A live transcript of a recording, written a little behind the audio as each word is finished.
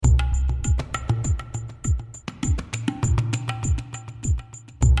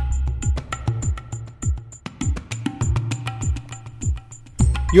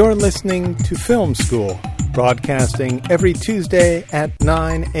You're listening to Film School, broadcasting every Tuesday at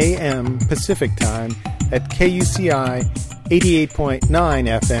 9 a.m. Pacific Time at KUCI 88.9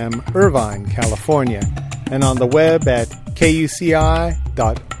 FM, Irvine, California, and on the web at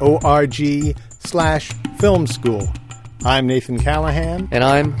kuci.org/film school. I'm Nathan Callahan. And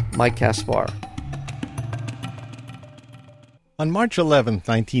I'm Mike Kaspar. On March 11,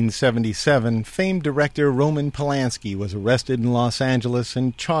 1977, famed director Roman Polanski was arrested in Los Angeles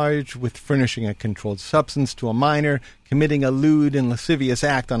and charged with furnishing a controlled substance to a minor, committing a lewd and lascivious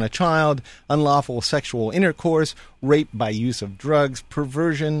act on a child, unlawful sexual intercourse, rape by use of drugs,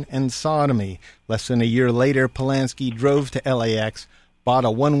 perversion, and sodomy. Less than a year later, Polanski drove to LAX, bought a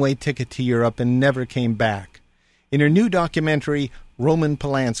one-way ticket to Europe, and never came back. In her new documentary, Roman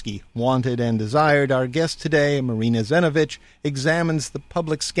Polanski, Wanted and Desired, our guest today, Marina Zenovich, examines the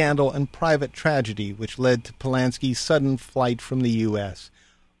public scandal and private tragedy which led to Polanski's sudden flight from the U.S.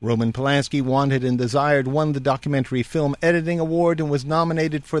 Roman Polanski, Wanted and Desired, won the Documentary Film Editing Award and was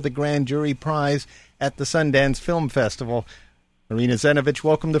nominated for the Grand Jury Prize at the Sundance Film Festival. Marina Zenovich,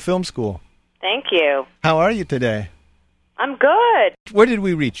 welcome to Film School. Thank you. How are you today? I'm good. Where did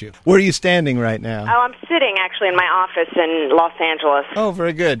we reach you? Where are you standing right now? Oh, I'm sitting actually in my office in Los Angeles. Oh,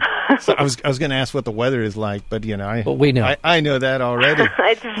 very good. So I was going to ask what the weather is like, but you know, we know. I know that already.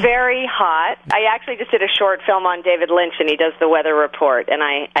 It's very hot. I actually just did a short film on David Lynch, and he does the weather report, and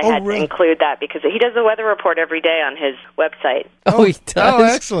I had to include that because he does the weather report every day on his website. Oh, he does? Oh,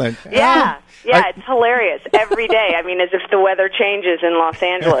 excellent. Yeah. Yeah, it's hilarious. Every day. I mean, as if the weather changes in Los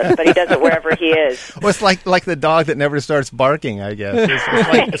Angeles, but he does it wherever he is. Well, it's like the dog that never starts barking, I guess.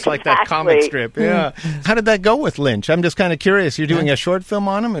 It's like that comic strip. Yeah. How did that go with Lynch? I'm just kind of curious. You're doing a short film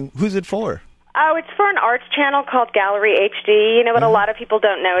on him, and who's it for? Oh, it's for an arts channel called Gallery HD. You know, what a lot of people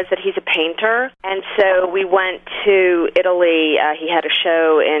don't know is that he's a painter. And so we went to Italy. He had a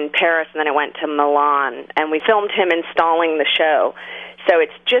show in Paris, and then I went to Milan. And we filmed him installing the show. So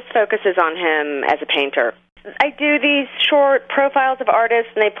it just focuses on him as a painter. I do these short profiles of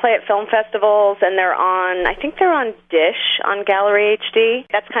artists, and they play at film festivals, and I think they're on Dish on Gallery HD.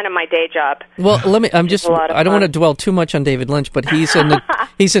 That's kind of my day job. Well, I don't want to dwell too much on David Lynch, but he's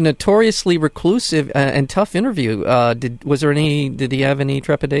a notoriously reclusive and tough interview. Did he have any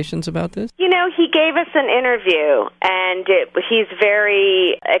trepidations about this? You know, he gave us an interview, and he's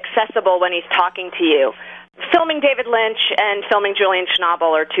very accessible when he's talking to you. Filming David Lynch and filming Julian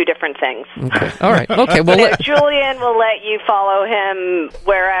Schnabel are two different things. Okay. All right. Okay. Well, Julian will let you follow him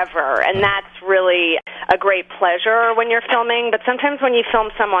wherever, and that's really a great pleasure when you're filming. But sometimes when you film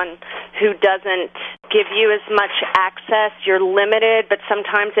someone who doesn't give you as much access, you're limited, but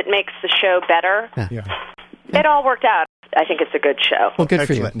sometimes it makes the show better. Yeah. It all worked out. I think it's a good show. Well, good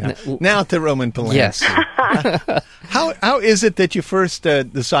Excellent. for you. Now to Roman Polanski. Yes. How is it that you first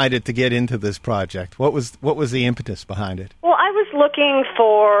decided to get into this project? What was the impetus behind it? Well, I was looking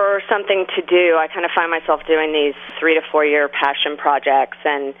for something to do. I kind of find myself doing these 3 to 4 year passion projects,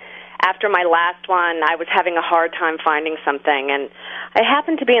 and after my last one, I was having a hard time finding something, and I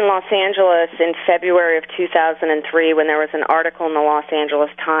happened to be in Los Angeles in February of 2003 when there was an article in the Los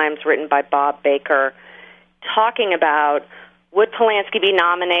Angeles Times written by Bob Baker talking about, would Polanski be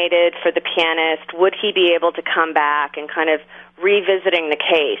nominated for The Pianist? Would he be able to come back, and kind of revisiting the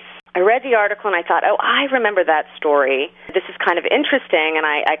case? I read the article and I thought, oh, I remember that story. This is kind of interesting, and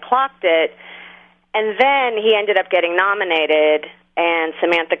I clocked it. And then he ended up getting nominated, and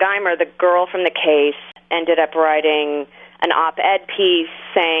Samantha Geimer, the girl from the case, ended up writing an op-ed piece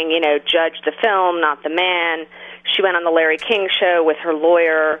saying, you know, judge the film, not the man. She went on the Larry King show with her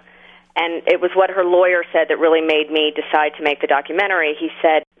lawyer, and it was what her lawyer said that really made me decide to make the documentary. He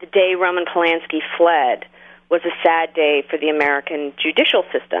said, the day Roman Polanski fled was a sad day for the American judicial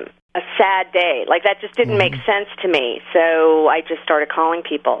system. A sad day. Like, that just didn't make sense to me. So I just started calling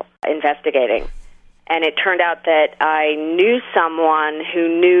people, investigating. And it turned out that I knew someone who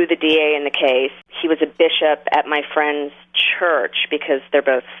knew the DA in the case. He was a bishop at my friend's church because they're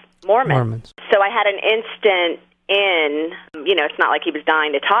both Mormons. So I had an instant you know, it's not like he was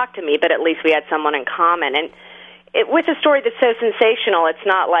dying to talk to me, but at least we had someone in common. And with a story that's so sensational, it's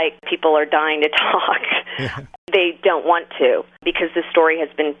not like people are dying to talk. Yeah. They don't want to, because the story has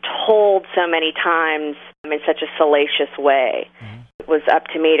been told so many times in such a salacious way. Mm-hmm. It was up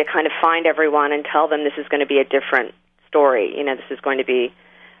to me to kind of find everyone and tell them this is going to be a different story. You know, this is going to be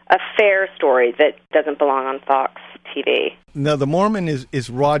a fair story that doesn't belong on Fox TV. Now, the Mormon is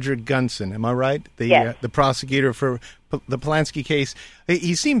Roger Gunson, am I right? Yes. The prosecutor for the Polanski case.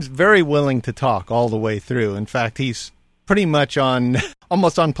 He seems very willing to talk all the way through. In fact, he's pretty much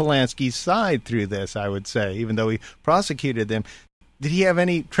almost on Polanski's side through this, I would say, even though he prosecuted them. Did he have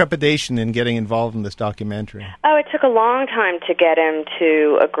any trepidation in getting involved in this documentary? Oh, it took a long time to get him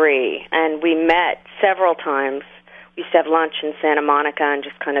to agree, and we met several times. We used to have lunch in Santa Monica and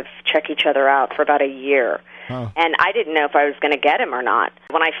just kind of check each other out for about a year. Oh. And I didn't know if I was going to get him or not.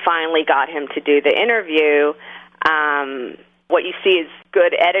 When I finally got him to do the interview, what you see is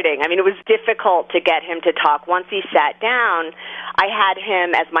good editing. I mean, it was difficult to get him to talk. Once he sat down, I had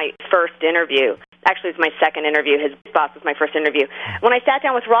him as my first interview. Actually, it was my second interview. His boss was my first interview. When I sat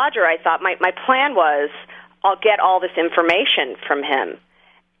down with Roger, I thought my plan was I'll get all this information from him.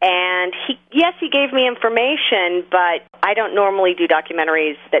 And he gave me information, but I don't normally do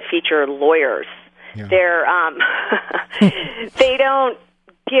documentaries that feature lawyers. Yeah. They don't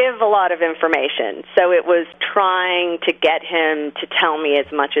give a lot of information. So it was trying to get him to tell me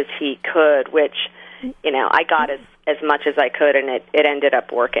as much as he could, which, I got as much as I could, and it ended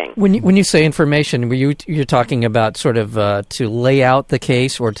up working. When you say information, you're talking about sort of to lay out the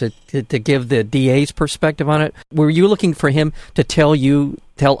case or to give the DA's perspective on it? Were you looking for him to tell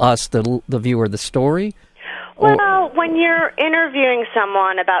us, the viewer, the story? Well, when you're interviewing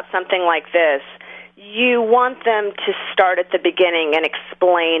someone about something like this, you want them to start at the beginning and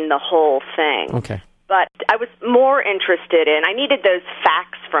explain the whole thing. Okay. But I was more interested I needed those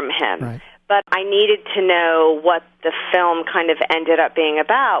facts from him. Right. But I needed to know what the film kind of ended up being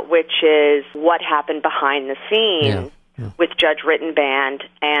about, which is what happened behind the scenes with Judge Rittenband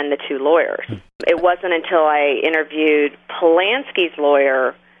and the two lawyers. It wasn't until I interviewed Polanski's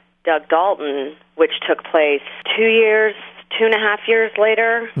lawyer, Doug Dalton, which took place 2.5 years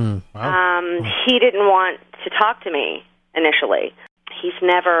later. Wow. He didn't want to talk to me initially. He's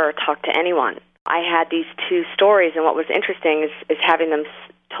never talked to anyone. I had these two stories, and what was interesting is having them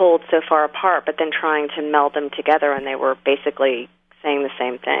told so far apart, but then trying to meld them together, and they were basically saying the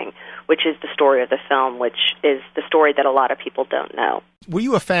same thing, which is the story of the film, which is the story that a lot of people don't know. Were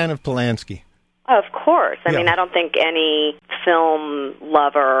you a fan of Polanski? Oh, of course. I mean, I don't think any film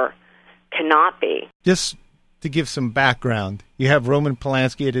lover cannot be. Just to give some background, you have Roman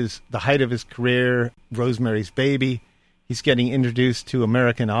Polanski at the height of his career, Rosemary's Baby. He's getting introduced to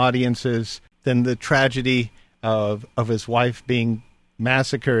American audiences. Then the tragedy of his wife being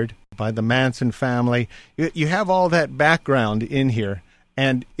massacred by the Manson family. You have all that background in here,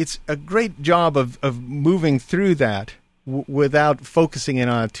 and it's a great job of moving through that without focusing in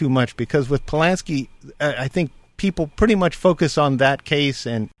on it too much, because with Polanski, I think people pretty much focus on that case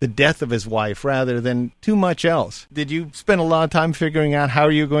and the death of his wife rather than too much else. Did you spend a lot of time figuring out how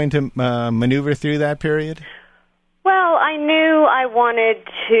you're going to maneuver through that period? Well, I knew I wanted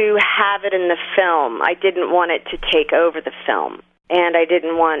to have it in the film. I didn't want it to take over the film. And I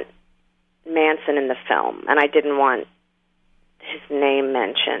didn't want Manson in the film, and I didn't want his name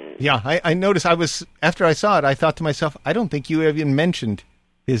mentioned. Yeah, I noticed. After I saw it, I thought to myself, I don't think you even mentioned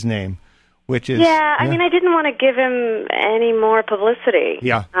his name, which is... Yeah, I mean, I didn't want to give him any more publicity.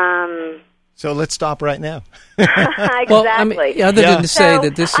 Yeah. So let's stop right now. Exactly. Well, I mean, other than to say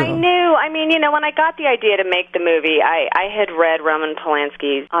that this... I knew, when I got the idea to make the movie, I had read Roman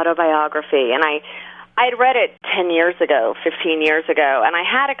Polanski's autobiography, and I'd read it 10 years ago, 15 years ago, and I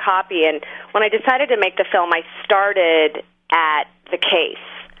had a copy, and when I decided to make the film, I started at the case,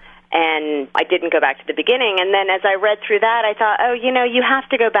 and I didn't go back to the beginning, and then as I read through that, I thought, you have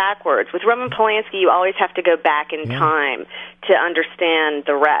to go backwards. With Roman Polanski, you always have to go back in time to understand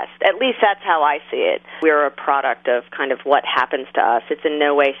the rest. At least that's how I see it. We're a product of kind of what happens to us. It's in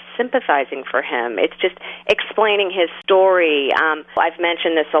no way sympathizing for him. It's just explaining his story. I've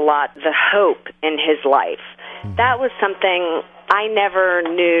mentioned this a lot, the hope in his life. That was something I never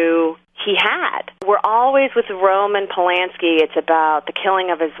knew he had. We're always with Roman Polanski. It's about the killing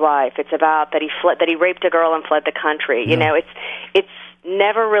of his wife. It's about that he raped a girl and fled the country. Yeah. It's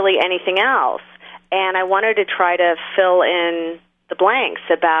never really anything else. And I wanted to try to fill in the blanks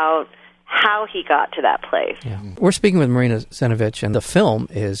about how he got to that place. Yeah. We're speaking with Marina Zenovich, and the film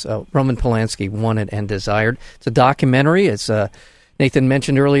is Roman Polanski, Wanted and Desired. It's a documentary. It's Nathan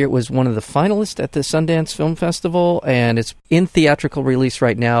mentioned earlier it was one of the finalists at the Sundance Film Festival, and it's in theatrical release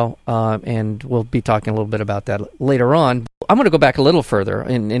right now, and we'll be talking a little bit about that later on. I'm going to go back a little further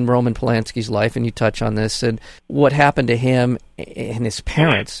in Roman Polanski's life, and you touch on this, and what happened to him and his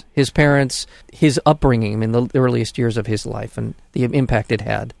parents, his upbringing in the earliest years of his life, and the impact it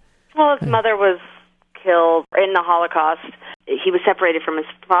had. Well, his mother was killed in the Holocaust. He was separated from his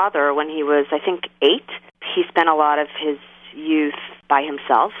father when he was, I think, 8. He spent a lot of his youth by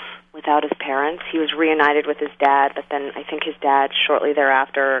himself without his parents. He was reunited with his dad, but then I think his dad shortly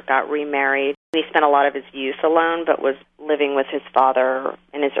thereafter got remarried. He spent a lot of his youth alone, but was living with his father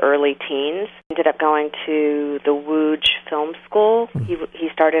in his early teens. Ended up going to the Wuge Film School. He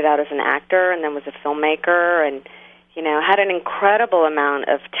started out as an actor and then was a filmmaker, and had an incredible amount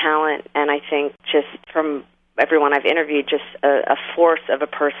of talent, and I think just from everyone I've interviewed, just a force of a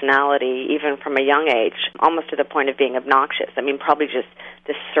personality, even from a young age, almost to the point of being obnoxious. I mean, probably just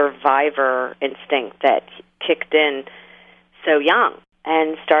this survivor instinct that kicked in so young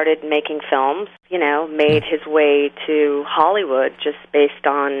and started making films, made his way to Hollywood just based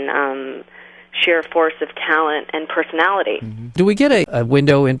on sheer force of talent and personality. Mm-hmm. Do we get a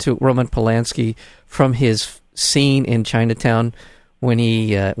window into Roman Polanski from his scene in Chinatown when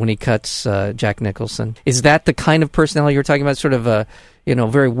he cuts Jack Nicholson? Is that the kind of personality you're talking about? Sort of a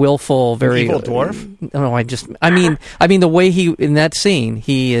very willful, very evil dwarf. No, I mean the way he in that scene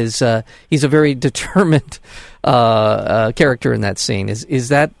he's a very determined character in that scene. Is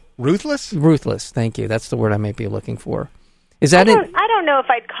that ruthless? Ruthless. Thank you. That's the word I may be looking for. Is that I don't know if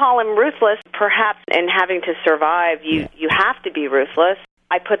I'd call him ruthless. Perhaps in having to survive, you have to be ruthless.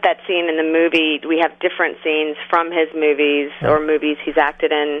 I put that scene in the movie. We have different scenes from his movies or movies he's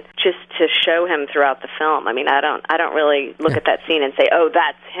acted in just to show him throughout the film. I mean, I don't really look at that scene and say, oh,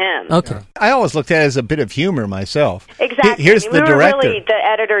 that's him. Okay. I always looked at it as a bit of humor myself. Exactly. Here's the director. The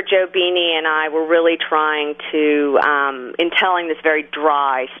editor, Joe Beanie, and I were really trying to, in telling this very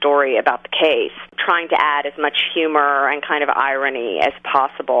dry story about the case, trying to add as much humor and kind of irony as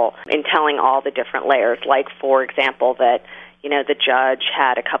possible in telling all the different layers. Like, for example, that the judge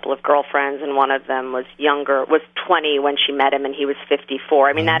had a couple of girlfriends, and one of them was 20 when she met him, and he was 54.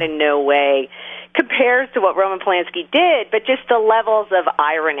 I mean, that in no way compares to what Roman Polanski did, but just the levels of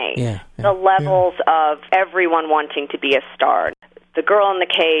irony, the levels of everyone wanting to be a star. The girl in the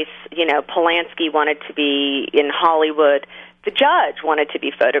case, Polanski wanted to be in Hollywood. The judge wanted to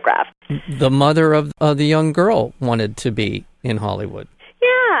be photographed. The mother of the young girl wanted to be in Hollywood.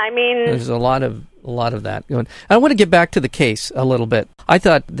 Yeah, I mean, there's a lot of that going. I want to get back to the case a little bit. I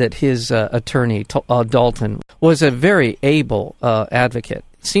thought that his attorney, Dalton, was a very able advocate.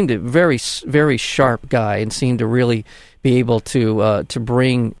 Seemed a very, very sharp guy and seemed to really be able to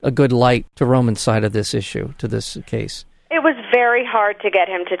bring a good light to Roman's side of this issue, to this case. It was very hard to get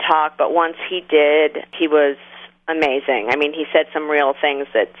him to talk, but once he did, he was amazing. I mean, he said some real things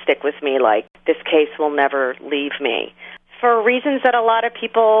that stick with me, like, this case will never leave me, for reasons that a lot of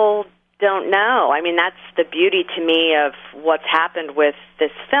people don't know. I mean, that's the beauty to me of what's happened with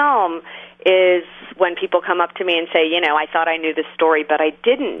this film, is when people come up to me and say, I thought I knew this story, but I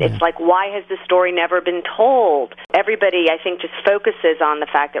didn't. Yeah. It's like, why has the story never been told? Everybody, I think, just focuses on the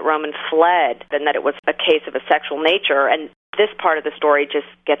fact that Roman fled and that it was a case of a sexual nature, and this part of the story just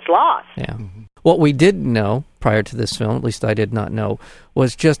gets lost. Yeah. What we didn't know prior to this film, at least I did not know,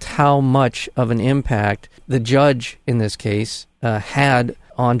 was just how much of an impact the judge in this case had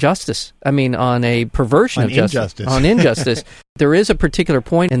on justice. I mean, on a perversion of justice. On injustice. There is a particular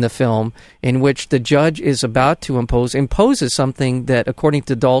point in the film in which the judge is about to imposes something that, according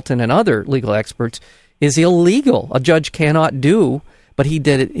to Dalton and other legal experts, is illegal. A judge cannot do, but he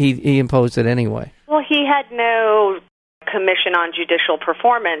did it. He imposed it anyway. Well, he had no commission on judicial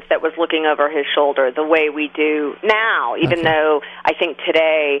performance that was looking over his shoulder the way we do now, even though I think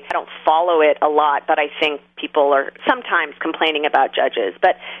today, I don't follow it a lot, but I think people are sometimes complaining about judges.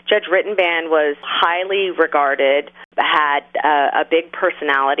 But Judge Rittenband was highly regarded, had a big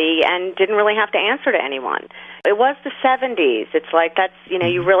personality, and didn't really have to answer to anyone. It was the 70s. It's like that's,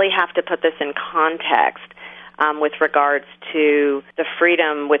 you really have to put this in context. With regards to the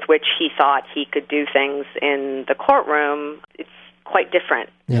freedom with which he thought he could do things in the courtroom, it's quite different.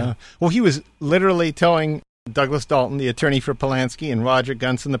 Yeah. Well, he was literally telling Douglas Dalton, the attorney for Polanski, and Roger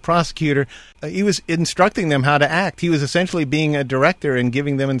Gunson, the prosecutor, he was instructing them how to act. He was essentially being a director and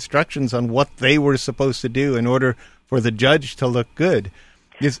giving them instructions on what they were supposed to do in order for the judge to look good.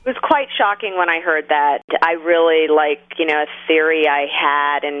 It was quite shocking when I heard that. I really, a theory I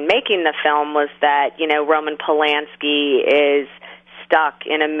had in making the film was that, Roman Polanski is stuck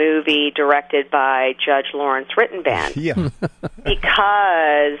in a movie directed by Judge Lawrence Rittenband. Yeah.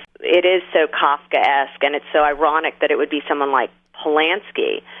 Because it is so Kafkaesque, and it's so ironic that it would be someone like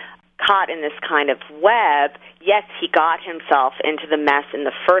Polanski caught in this kind of web. Yes, he got himself into the mess in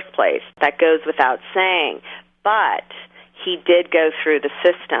the first place. That goes without saying. But he did go through the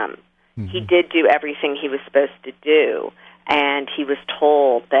system. Mm-hmm. He did do everything he was supposed to do, and he was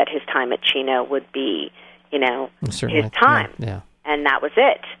told that his time at Chino would be, his time. Yeah. And that was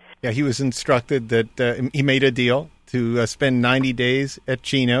it. Yeah, he was instructed that he made a deal to spend 90 days at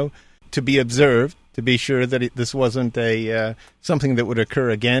Chino to be observed, to be sure that this wasn't something that would occur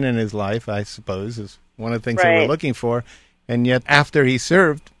again in his life, I suppose, is one of the things they were looking for. And yet, after he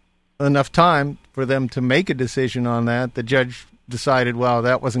served enough time for them to make a decision on that, the judge decided, well,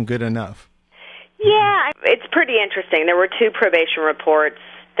 that wasn't good enough. Yeah, it's pretty interesting. There were 2 probation reports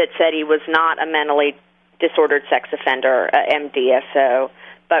that said he was not a mentally disordered sex offender, MDSO,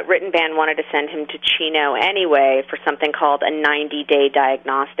 but Rittenband wanted to send him to Chino anyway for something called a 90-day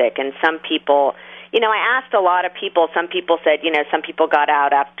diagnostic. And some people, I asked a lot of people. Some people said, some people got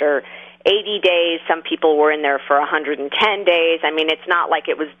out after 80 days. Some people were in there for 110 days. I mean, it's not like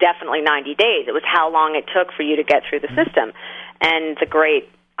it was definitely 90 days. It was how long it took for you to get through the system. And the great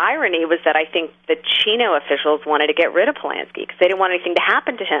irony was that I think the Chino officials wanted to get rid of Polanski because they didn't want anything to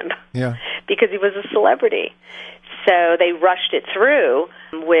happen to him because he was a celebrity. So they rushed it through,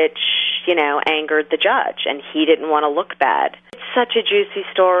 which, angered the judge, and he didn't want to look bad. It's such a juicy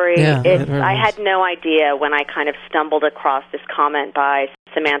story. Yeah, I had no idea when I kind of stumbled across this comment by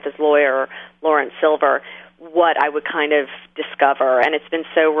Samantha's lawyer, Lawrence Silver, what I would kind of discover. And it's been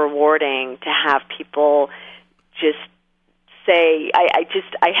so rewarding to have people just say,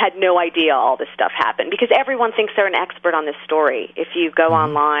 I had no idea all this stuff happened, because everyone thinks they're an expert on this story. If you go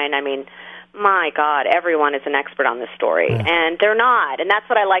online, I mean, my God, everyone is an expert on this story, and they're not. And that's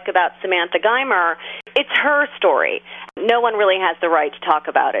what I like about Samantha Geimer. It's her story. No one really has the right to talk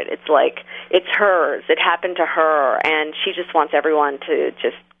about it. It's like, it's hers. It happened to her, and she just wants everyone to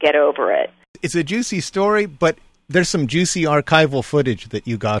just get over it. It's a juicy story, but there's some juicy archival footage that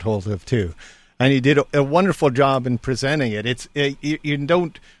you got hold of, too. And you did a wonderful job in presenting it. You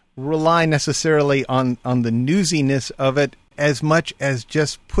don't rely necessarily on the newsiness of it as much as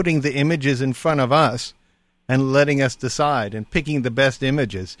just putting the images in front of us and letting us decide and picking the best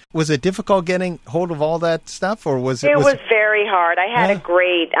images. Was it difficult getting hold of all that stuff, or was it? It was very hard. I had a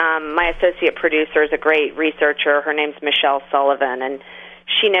great, my associate producer is a great researcher. Her name's Michelle Sullivan, and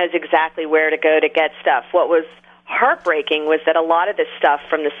she knows exactly where to go to get stuff. What was heartbreaking was that a lot of this stuff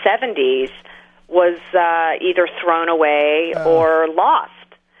from the 70s was either thrown away or lost.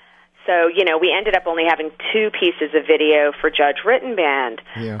 So, we ended up only having 2 pieces of video for Judge Rittenband.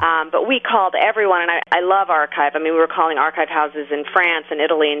 Yeah. But we called everyone, and I love Archive. I mean, we were calling archive houses in France and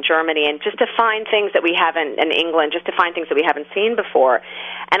Italy and Germany, and just to find things that we haven't, in England, just to find things that we haven't seen before.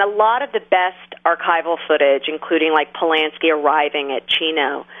 And a lot of the best archival footage, including like Polanski arriving at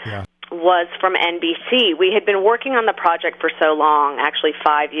Chino, was from NBC. We had been working on the project for so long, actually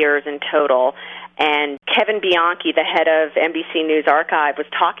 5 years in total, and Kevin Bianchi, the head of NBC News Archive, was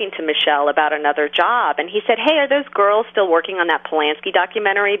talking to Michelle about another job, and he said, hey, are those girls still working on that Polanski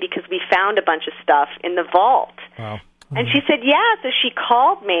documentary? Because we found a bunch of stuff in the vault. Wow. And she said, yeah. So she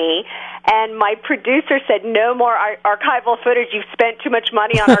called me, and my producer said, no more archival footage. You've spent too much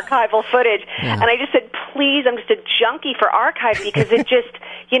money on archival footage. Yeah. And I just said, please, I'm just a junkie for archive, because it just,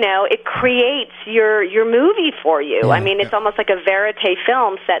 it creates your movie for you. Yeah. I mean, it's almost like a verite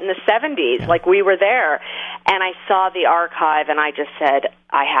film set in the 70s, like we were there. And I saw the archive, and I just said,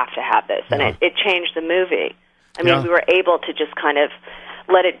 I have to have this. And it changed the movie. I mean, we were able to just kind of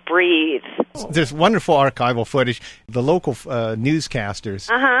let it breathe. There's wonderful archival footage. The local newscasters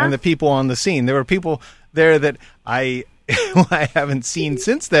and the people on the scene. There were people there that I haven't seen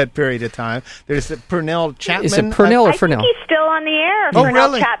since that period of time. There's Pernell Chapman. Is it Pernell or Fernell? I think he's still on the air. Oh, Pernell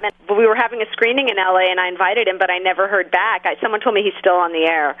really? Chapman. We were having a screening in L.A., and I invited him, but I never heard back. Someone told me he's still on the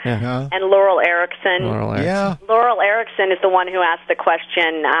air. Yeah. And Laurel Erickson. Yeah. Laurel Erickson is the one who asked the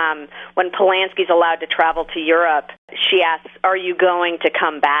question when Polanski's allowed to travel to Europe. She asks, are you going to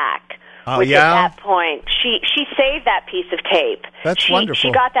come back? Which at that point, she saved that piece of tape. That's wonderful.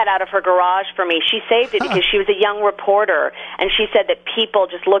 She got that out of her garage for me. She saved it because she was a young reporter, and she said that people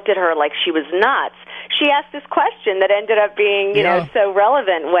just looked at her like she was nuts. She asked this question that ended up being, so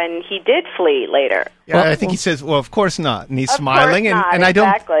relevant when he did flee later. Yeah, I think he says, well, of course not. And he's smiling. And I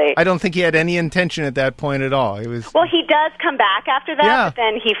don't think he had any intention at that point at all. It was. Well, he does come back after that, but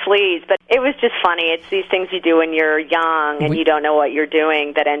then he flees. But it was just funny. It's these things you do when you're young and you don't know what you're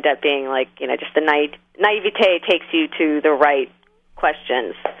doing that end up being like, just the naivete takes you to the right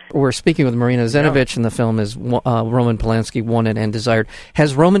questions. We're speaking with Marina Zenovich, and the film is Roman Polanski, Wanted and Desired.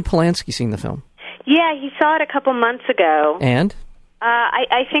 Has Roman Polanski seen the film? Yeah, he saw it a couple months ago. And?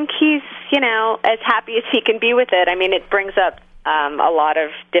 I think he's, as happy as he can be with it. I mean, it brings up a lot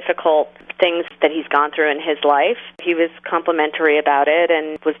of difficult things that he's gone through in his life. He was complimentary about it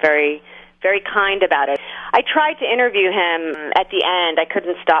and was very, very kind about it. I tried to interview him at the end. I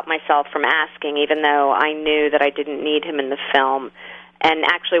couldn't stop myself from asking, even though I knew that I didn't need him in the film. And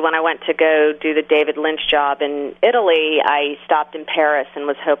actually, when I went to go do the David Lynch job in Italy, I stopped in Paris and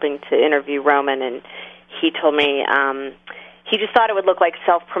was hoping to interview Roman, and he told me he just thought it would look like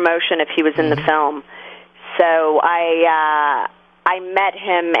self-promotion if he was in the film. So I met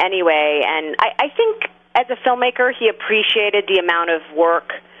him anyway, and I think as a filmmaker, he appreciated the amount of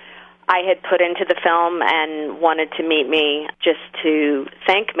work I had put into the film and wanted to meet me just to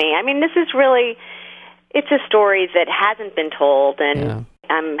thank me. I mean, this is really, it's a story that hasn't been told, and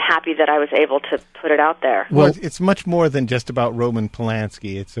I'm happy that I was able to put it out there. Well, it's much more than just about Roman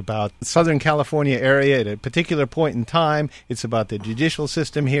Polanski. It's about the Southern California area at a particular point in time. It's about the judicial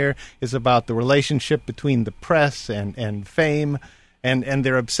system here. It's about the relationship between the press and fame, and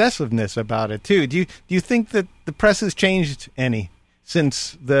their obsessiveness about it, too. Do you think that the press has changed any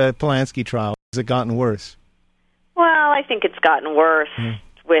since the Polanski trial? Has it gotten worse? Well, I think it's gotten worse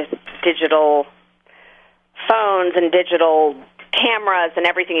with digital phones and digital cameras and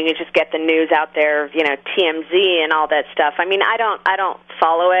everything. You can just get the news out there, TMZ and all that stuff. I mean, I don't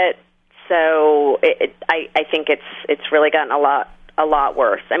follow it, so I think it's really gotten a lot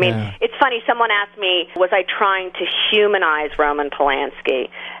worse. I mean, It's funny. Someone asked me, was I trying to humanize Roman Polanski?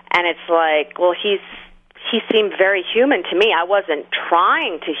 And it's like, well, he seemed very human to me. I wasn't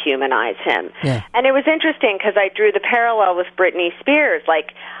trying to humanize him. Yeah. And it was interesting because I drew the parallel with Britney Spears.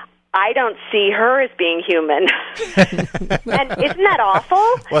 Like, I don't see her as being human. And isn't that awful?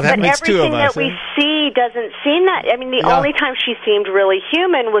 Well, that makes two of us. Everything that we see doesn't seem that. I mean, the only time she seemed really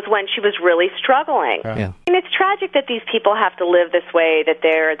human was when she was really struggling. Yeah. And it's tragic that these people have to live this way, that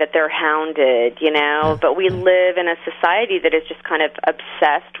they're hounded, But we live in a society that is just kind of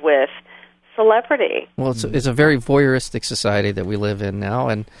obsessed with celebrity. Well, it's a very voyeuristic society that we live in now,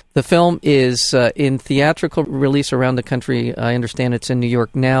 and the film is in theatrical release around the country. I understand it's in New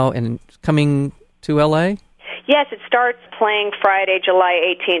York now and coming to L.A.? Yes, it starts playing Friday,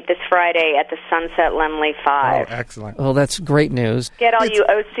 July 18th, this Friday at the Sunset Laemmle 5. Oh, excellent. Well, that's great news. Get all you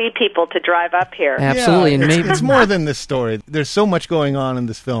OC people to drive up here. Absolutely. Yeah, and it's more than this story. There's so much going on in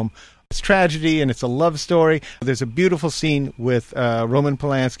this film. It's tragedy, and it's a love story. There's a beautiful scene with Roman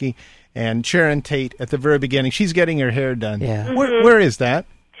Polanski and Sharon Tate at the very beginning. She's getting her hair done. Yeah. Mm-hmm. Where is that?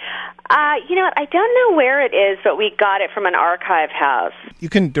 You know what? I don't know where it is, but we got it from an archive house. You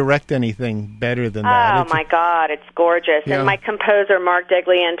can direct anything better than that. Oh, my God, it's gorgeous. Yeah. And my composer, Mark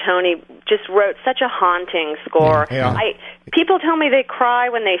Degliantoni, just wrote such a haunting score. Yeah. People tell me they cry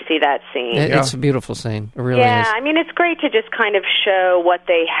when they see that scene. It's a beautiful scene. It really is. Yeah, I mean, it's great to just kind of show what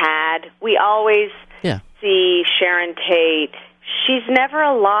they had. We always see Sharon Tate. She's never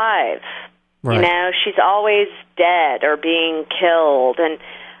alive. Right. She's always dead or being killed. And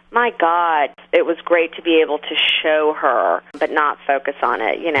my God, it was great to be able to show her, but not focus on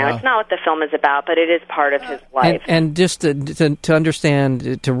it. It's not what the film is about, but it is part of his life. And just to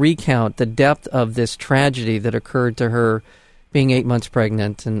understand, to recount the depth of this tragedy that occurred to her being 8 months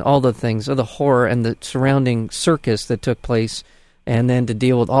pregnant and all the things, the horror and the surrounding circus that took place, and then to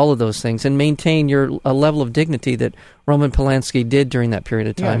deal with all of those things and maintain a level of dignity that Roman Polanski did during that period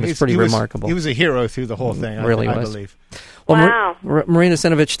of time is pretty remarkable. He was a hero through the whole thing, I believe. Well, wow. Marina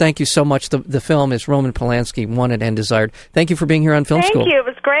Senovich, thank you so much. The film is Roman Polanski, Wanted and Desired. Thank you for being here on Film School. Thank you. It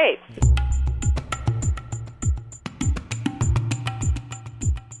was great.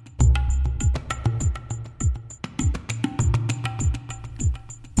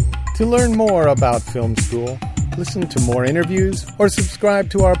 To learn more about Film School, listen to more interviews, or subscribe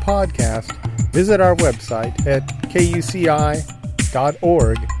to our podcast, visit our website at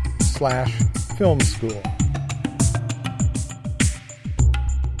kuci.org/filmschool.